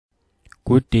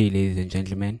Good day, ladies and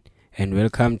gentlemen, and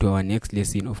welcome to our next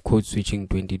lesson of Code Switching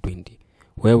 2020,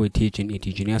 where we teach in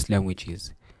indigenous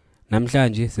languages.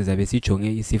 Namhlanje sizabe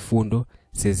sijonge isifundo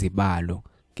sezibalo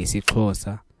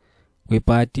ngesiXhosa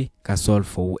kwipati ka-solve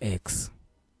for u-x.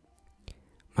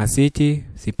 Masithi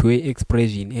siphiwe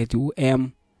expression ethi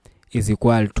u-m is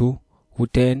equal to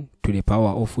u-10 to the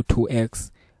power of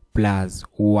u-2x plus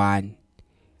u-1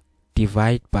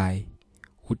 divide by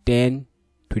u-10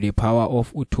 to the power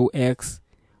of u-2x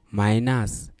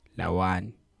minus la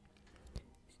 1.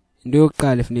 Into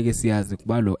yokuqala efuneka siyazi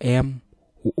kuba lo m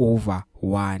u-over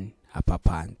 1 apha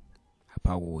phansi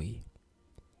apha kuyi.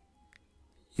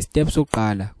 Step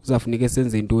sokuqala kuzafuneka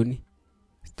senze ntoni?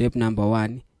 Step number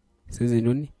 1 senze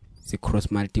ntoni? Si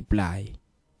cross multiply.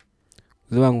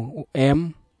 Kuzoba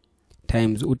u-m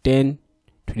times u-10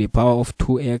 to the power of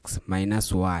 2x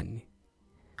minus 1.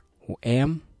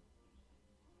 U-m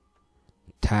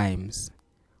times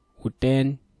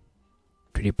u-10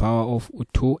 to the power of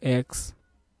u-2x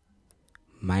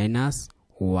minus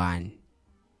 1.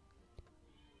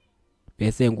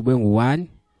 Bese kube ngu-1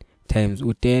 times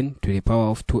u-10 to the power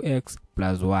of 2x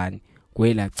plus 1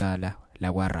 kwela cala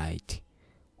lakwa right,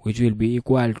 which will be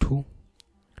equal to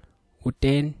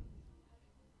u-10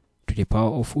 to the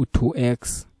power of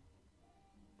u-2x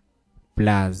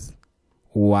plus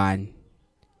 1.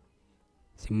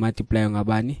 Simultiply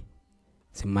ngabani?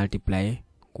 Simultiply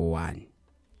ngo-1.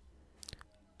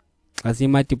 Xa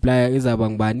simultiply izaba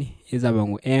ngubani? Izaba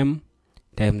ngu-m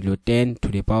times lo 10 to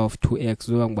the power of 2x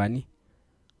uzoba ngubani?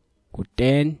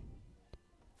 Ku-10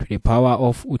 to the power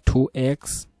of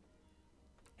u-2x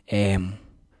m.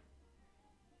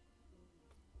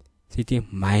 Sithi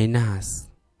minus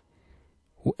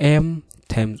u-m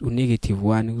times u-negative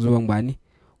 1 kuzoba ngubani?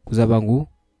 Kuzaba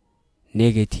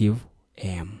ngu-negative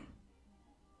m,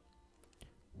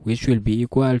 which will be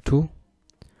equal to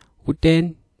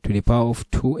u-10 to the power of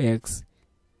 2x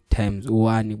times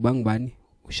u-1 kuba ngubani?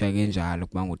 Ushake njalo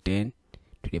kuba ngu-10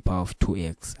 to the power of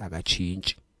 2x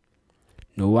akachinji.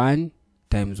 No-1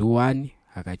 times u-1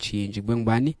 akachinji kuba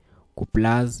ngubani?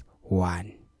 Ku-plus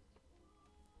 1.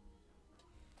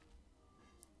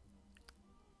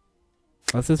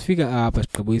 Xa sesifika apha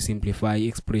sigqiba uyisimplify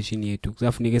i-expression yethu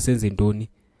kuzafuneka senze ntoni?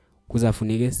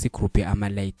 Kuzafuneka sigroupe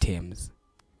ama-like terms.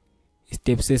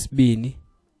 Step sesibini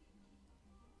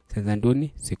senza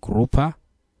ntoni? Sigroupa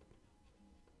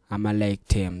ama-like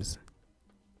terms.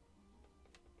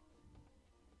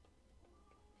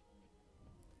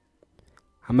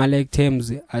 Ama-like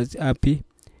terms aphi?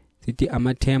 Sithi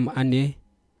ama-term ane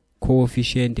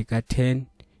coefficient ka-10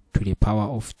 to the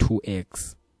power of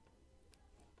 2x.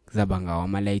 Kuzaba ngawo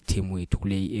ama-like term wethu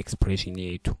kule expression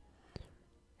yethu.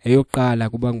 Eyokuqala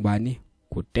kuba ngubani?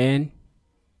 Ku-10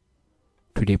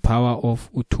 to the power of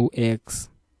u-2x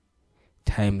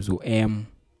times u-m.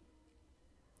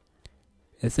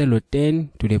 Bese lo 10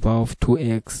 to the power of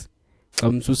 2x xa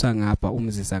umsusa ngapha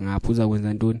umzisa ngapha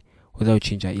uzakwenza ntoni?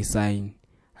 Uzawuchinja i-sign.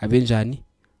 Abe njani?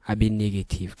 Abe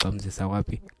negative xa umzisa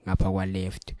kwaphi? Ngapha kwa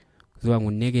left. Kuzoba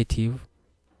ngu-negative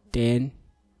 10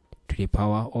 to the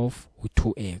power of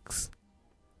u-2x.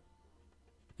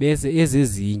 Bese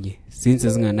ezezinye since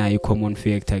zinganayo i-common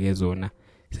factor ke zona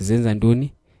sizenza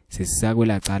ntoni?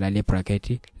 Sesisakwela cala le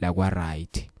bracket la kwa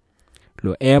right.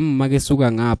 Lo m make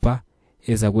suka ngapha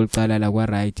eza kwelicala la kwa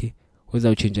right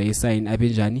uzawuchinja i-sign abe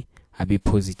njani? Abe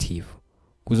positive.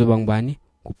 Kuzoba ngubani?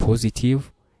 Ku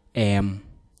positive m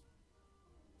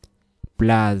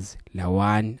plus la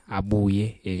 1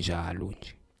 abuye enjalo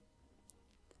nje.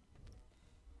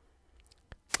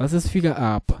 Xa sesifika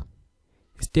apha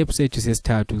step sethu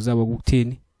sesithathu kuzaba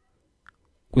kukuthini?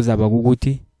 Kuzaba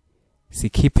ukuthi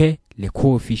sikhiphe le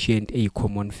coefficient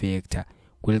eyi-common factor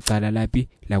kwelicala laphi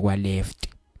lakwa left.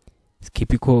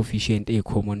 Sikhiphe i-coefficient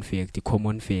eyi-common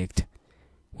factor,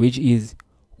 which is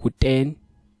u-10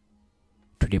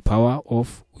 to the power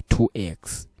of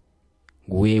 2x.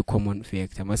 Nguye i-common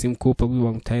factor. Masimkhupha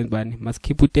kuzoba times bani?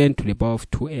 Masikhiphe u-10 to the power of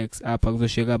 2x apha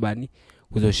kuzosheka bani?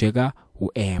 Kuzosheka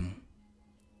u-m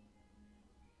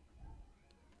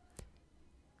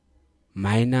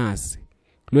minus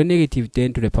lo negative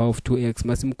 10 to the power of 2x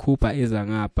masimkhupha eza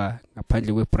ngapha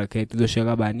ngaphandle kwe-bracket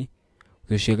kuzosheka bani?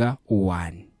 Kuzosheka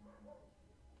u-1.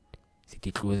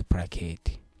 Sithi close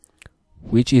bracket,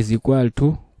 which is equal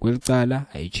to kwelicala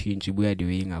ayichinji ibuya the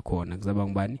way ngakhona kuzaba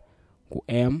ngubani?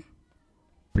 Ku-m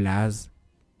plus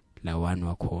la 1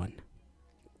 wakhona.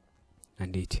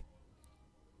 Andithi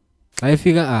xa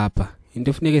ifika apha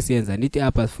into efuneka siyenza nithi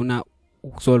apha sifuna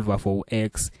ukusolve for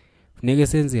u-x. Funeka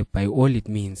senze by all it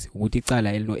means ukuthi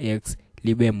icala elino x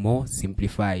libe more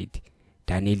simplified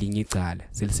than elinye icala.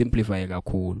 Selisimplify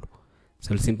kakhulu.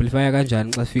 So simplify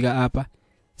kanjani xa sifika apha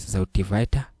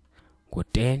sizawudivide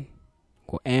ngo10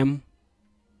 ngo-m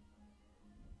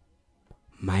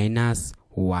minus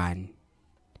 1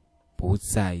 both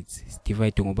sides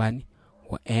divide ngobani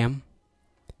ngo-m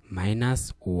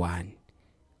minus 1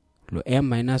 lo m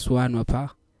minus 1 wapha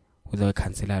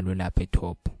uzawukhansela lo lapha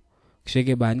etop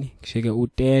kushiyeke bani kushiyeke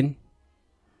u10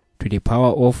 to the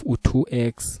power of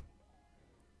u2x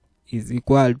is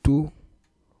equal to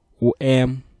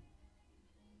u-m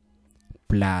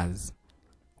plus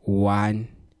 1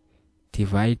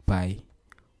 divide by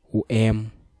u-m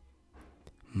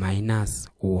minus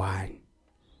 1.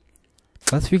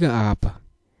 Xa sifika apha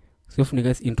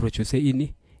siyofuneka si-introduce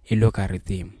ini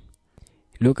i-logarithm.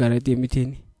 I-logarithm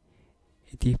ithini?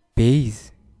 Ithi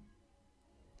base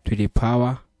to the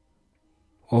power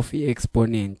of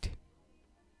i-exponent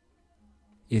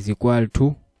is equal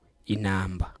to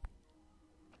i-number,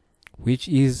 which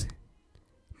is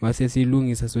mase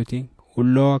silungisa sothi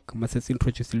u-log mase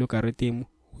si-introduce i-logarithm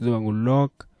uzoba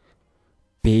ngu-log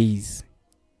base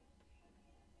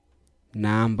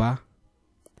number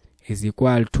is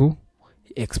equal to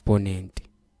exponent.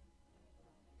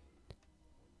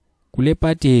 Kule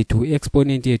part yethu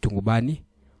exponent yethu ngubani?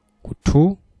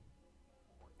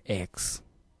 Ku2x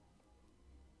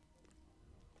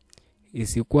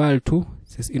is equal to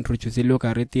sesi-introduce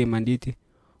i-logarithm andithi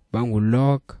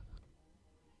bangu-log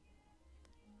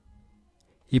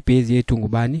ibase yethu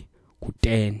ngubani?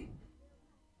 Ku10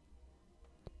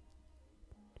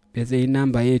 bese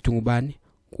inumber yethu ngubani?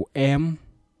 Ku-m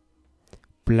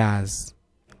plus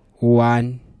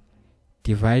 1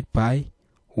 divide by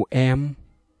u-m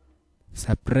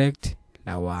subtract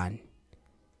la 1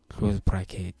 close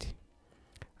bracket.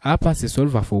 Apha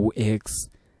sisolve for u-x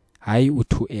hayi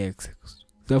u2x.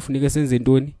 Kuzafuneka senze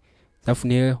ntoni?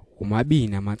 Kuzafuneka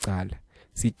umabini amacala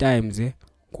si times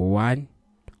ngo1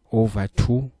 over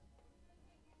 2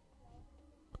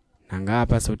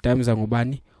 nangapha so times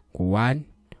ngobani? Ngo1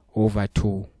 over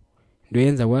 2. Into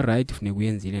yenza kwa right funeka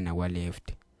uyenzile na kwa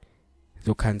left.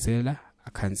 Zokhansela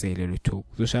akhansele lo 2.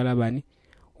 Kuzoshala bani?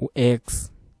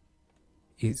 U-x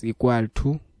is equal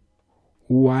to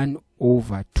 1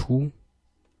 over 2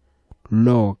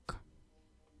 log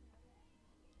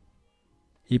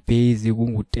ibase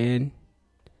kungu10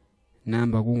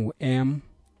 number kungu-m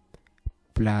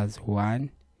plus 1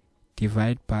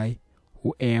 divide by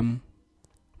u-m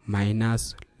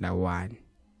minus la 1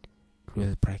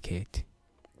 close bracket.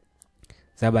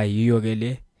 Zaba yiyo ke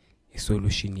le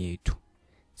isolution yethu.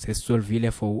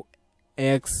 Sesisolvile for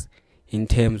x in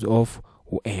terms of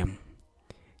u-m.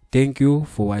 Thank you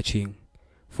for watching.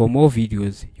 For more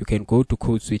videos, you can go to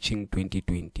Code Switching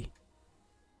 2020.